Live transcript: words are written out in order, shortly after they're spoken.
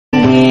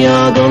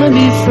gonna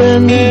be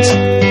friends.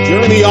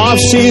 During the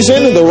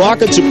offseason, the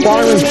Rockets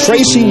acquiring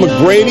Tracy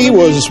McGrady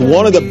was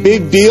one of the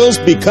big deals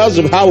because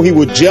of how he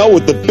would gel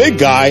with the big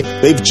guy.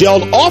 They've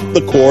gelled off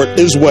the court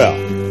as well.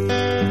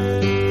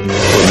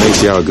 What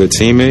makes Yao a good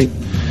teammate?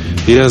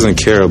 He doesn't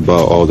care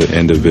about all the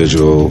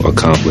individual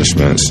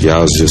accomplishments.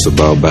 Yao's just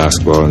about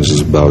basketball and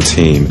just about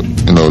team.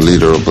 You know,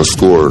 leader of a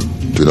score,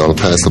 do not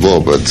pass the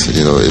ball, but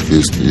you know, if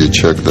you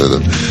check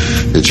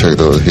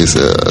his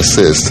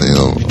assist, you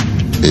know,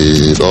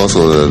 he's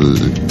also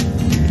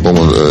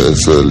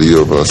is a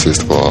leader of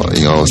assist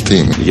in our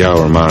team.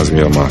 Yao reminds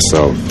me of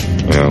myself.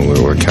 You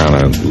know, we're kind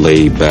of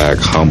laid back,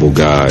 humble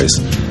guys.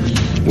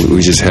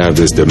 We just have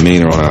this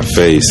demeanor on our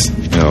face,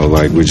 you know,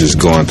 like we're just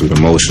going through the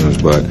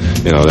motions, but,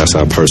 you know, that's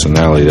our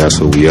personality, that's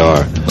who we are.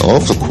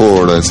 Off the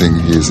court, I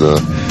think he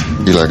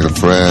like a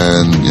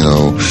friend, you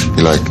know,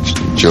 he like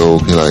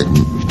joke, he like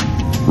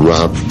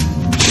rap.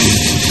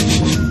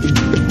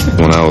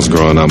 When I was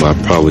growing up, I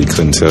probably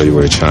couldn't tell you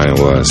where China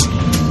was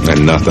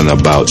and nothing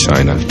about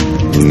China.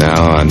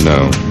 Now I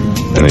know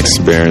and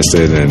experienced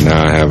it, and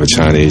now I have a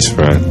Chinese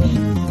friend.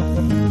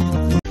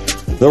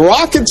 The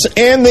Rockets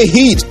and the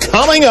Heat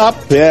coming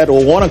up at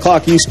 1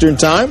 o'clock Eastern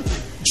Time.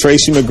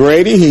 Tracy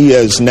McGrady, he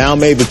has now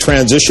made the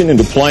transition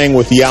into playing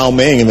with Yao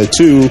Ming, and the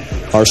two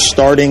are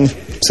starting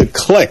to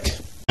click.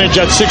 At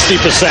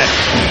 60%.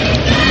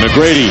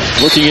 McGrady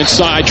looking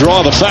inside,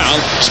 draw the foul.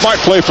 Smart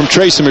play from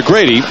Tracy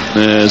McGrady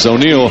as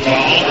O'Neal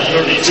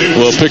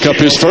will pick up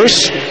his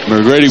first.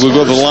 McGrady will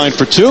go to the line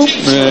for two,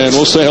 and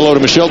we'll say hello to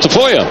Michelle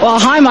Tafoya. Well,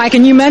 hi, Mike,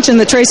 and you mentioned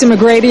that Tracy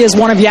McGrady is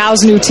one of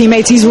Yao's new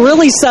teammates. He's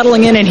really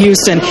settling in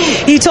Houston.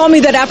 He told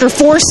me that after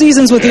 4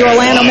 seasons with the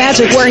Orlando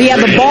Magic, where he had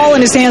the ball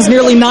in his hands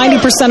nearly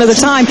 90% of the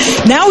time,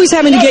 now he's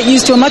having to get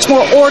used to a much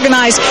more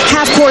organized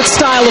half-court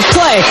style of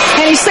play.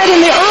 And he said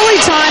in the early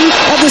time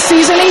of the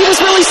season, he was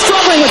really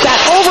struggling with that,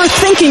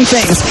 overthinking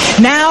things.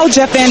 Now,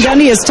 Jeff Van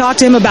Gundy has talked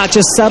to him about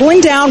just settling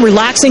down,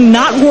 relaxing,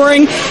 not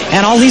worrying,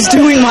 and all he's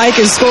doing, Mike,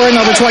 is scoring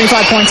over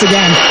 25 points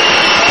again.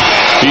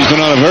 He's been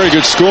on a very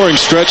good scoring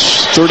stretch,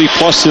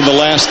 30-plus in the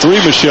last 3,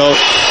 Michelle.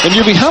 And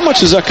Yubi, how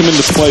much does that come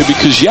into play?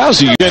 Because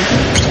Yaozi,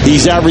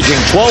 he's averaging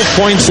 12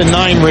 points and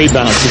 9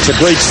 rebounds. It's a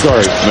great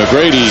story.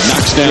 McGrady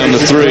knocks down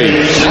the 3.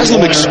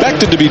 Haslam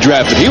expected to be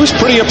drafted. He was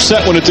pretty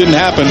upset when it didn't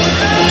happen.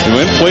 He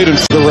went and played in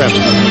the rim.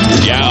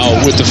 Yao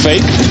with the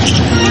fake.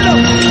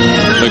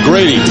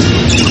 McGrady,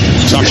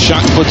 tough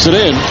shot, puts it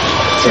in.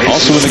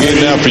 Also in the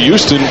game now for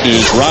Houston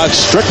is Rod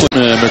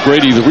Strickland.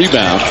 McGrady the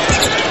rebound.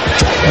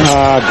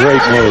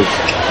 Great move.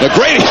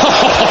 McGrady,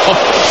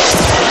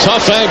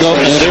 tough angle,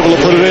 and able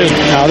to put it in.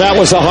 Now that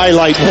was a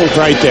highlight move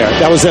right there.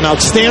 That was an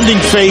outstanding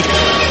fake,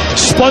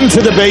 spun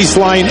to the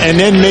baseline, and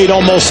then made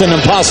almost an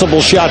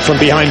impossible shot from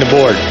behind the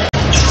board.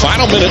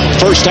 Final minute,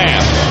 first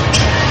half.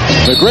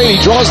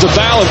 McGrady draws the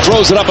foul and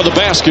throws it up in the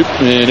basket,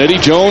 and Eddie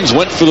Jones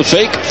went for the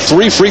fake.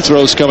 3 free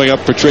throws coming up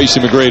for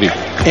Tracy McGrady.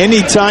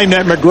 Anytime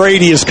that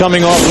McGrady is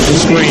coming off of the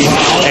screen,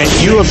 and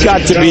you have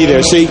got to be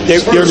there. See,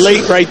 you're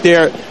late right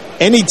there.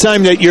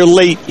 Anytime that you're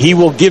late, he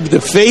will give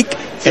the fake,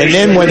 and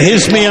then when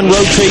his man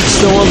rotates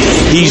to him,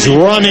 he's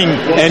running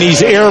and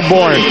he's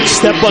airborne.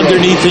 Step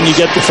underneath and you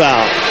get the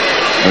foul.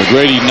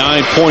 McGrady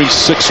 9 points,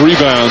 6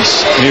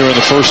 rebounds here in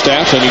the first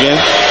half, and again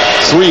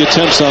 3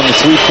 attempts on the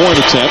 3-point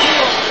attempt.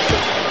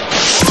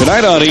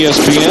 Tonight on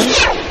ESPN,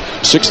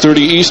 6:30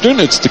 Eastern,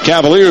 it's the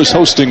Cavaliers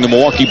hosting the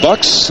Milwaukee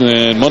Bucks,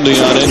 and Monday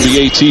on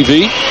NBA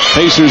TV,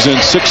 Pacers and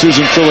Sixers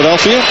in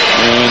Philadelphia,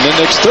 and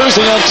then next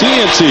Thursday on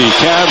TNT,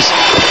 Cavs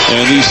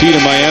and these Heat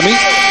in Miami,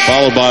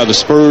 followed by the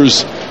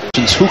Spurs.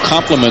 Who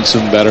compliments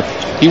him better?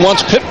 He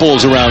wants pit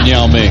bulls around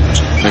Yao Ming.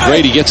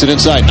 McGrady gets it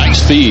inside.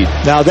 Nice feed.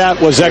 Now that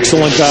was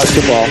excellent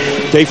basketball.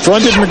 They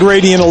fronted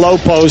McGrady in a low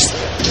post.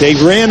 They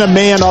ran a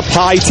man up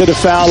high to the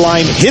foul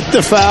line, hit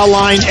the foul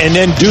line, and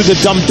then do the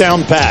dump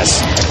down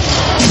pass.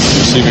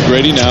 You see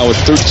McGrady now with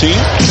 13.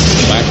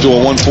 Back to a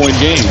 1-point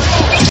game.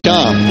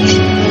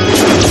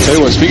 I'll tell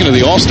you what, speaking of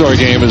the All-Star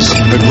game, as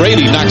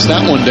McGrady knocks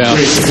that one down.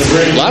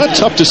 A lot of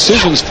tough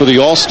decisions for the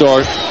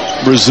All-Star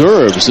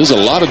reserves. There's a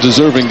lot of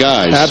deserving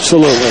guys.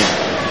 Absolutely.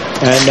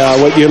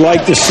 And what you'd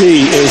like to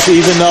see is,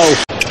 even though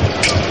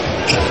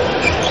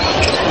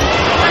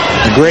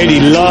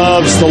McGrady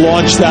loves to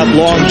launch that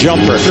long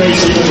jumper.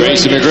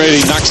 Tracy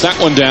McGrady knocks that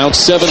one down.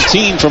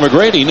 17 for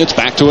McGrady, and it's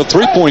back to a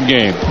 3-point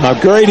game.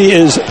 McGrady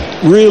is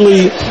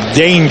really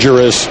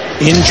dangerous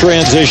in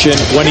transition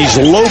when he's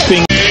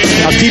loping.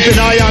 Now keep an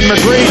eye on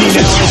McGrady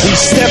now as he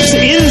steps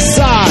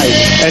inside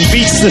and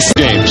beats the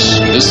games.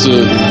 This is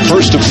the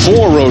first of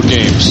 4 road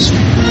games.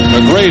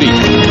 McGrady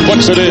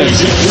puts it in,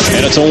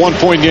 and it's a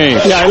 1-point game.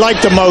 Yeah, I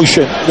like the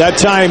motion. That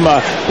time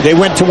they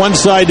went to one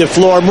side of the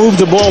floor, moved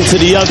the ball to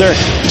the other,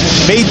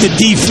 made the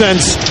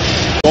defense.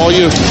 All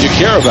you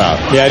care about.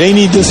 Yeah, they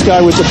need this guy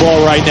with the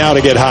ball right now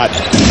to get hot.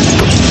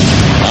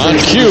 On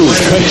cue,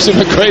 Tracy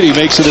McGrady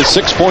makes it a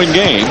 6-point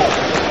game.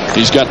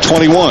 He's got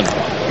 21.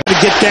 To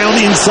get down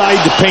inside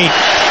the paint.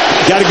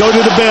 Got to go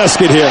to the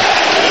basket here.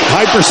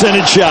 High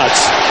percentage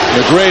shots.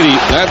 McGrady,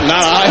 that's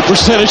not a high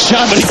percentage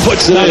shot, but he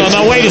puts it in.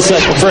 No, wait a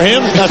second. For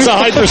him, that's a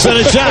high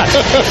percentage shot.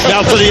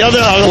 Now, for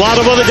a lot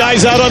of other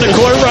guys out on the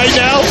court right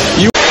now,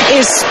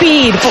 is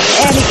speed.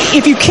 And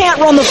if you can't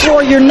run the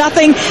floor, you're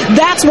nothing.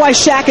 That's why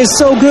Shaq is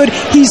so good.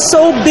 He's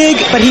so big,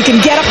 but he can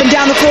get up and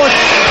down the floor.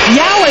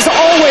 Yao has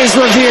always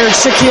revered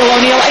Shaquille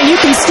O'Neal, and you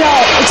can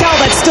tell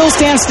that still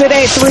stands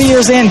today 3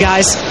 years in,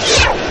 guys.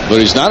 But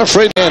he's not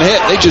afraid to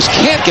hit. They just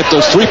can't get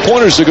those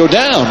three-pointers to go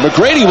down.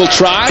 McGrady will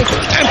try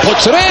and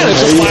puts it in.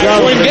 It's a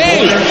 5-point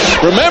game.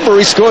 Remember,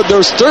 he scored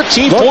those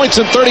 13 points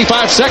in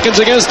 35 seconds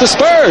against the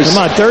Spurs.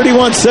 Come on,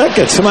 31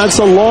 seconds. Come on, that's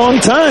a long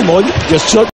time. Well, just took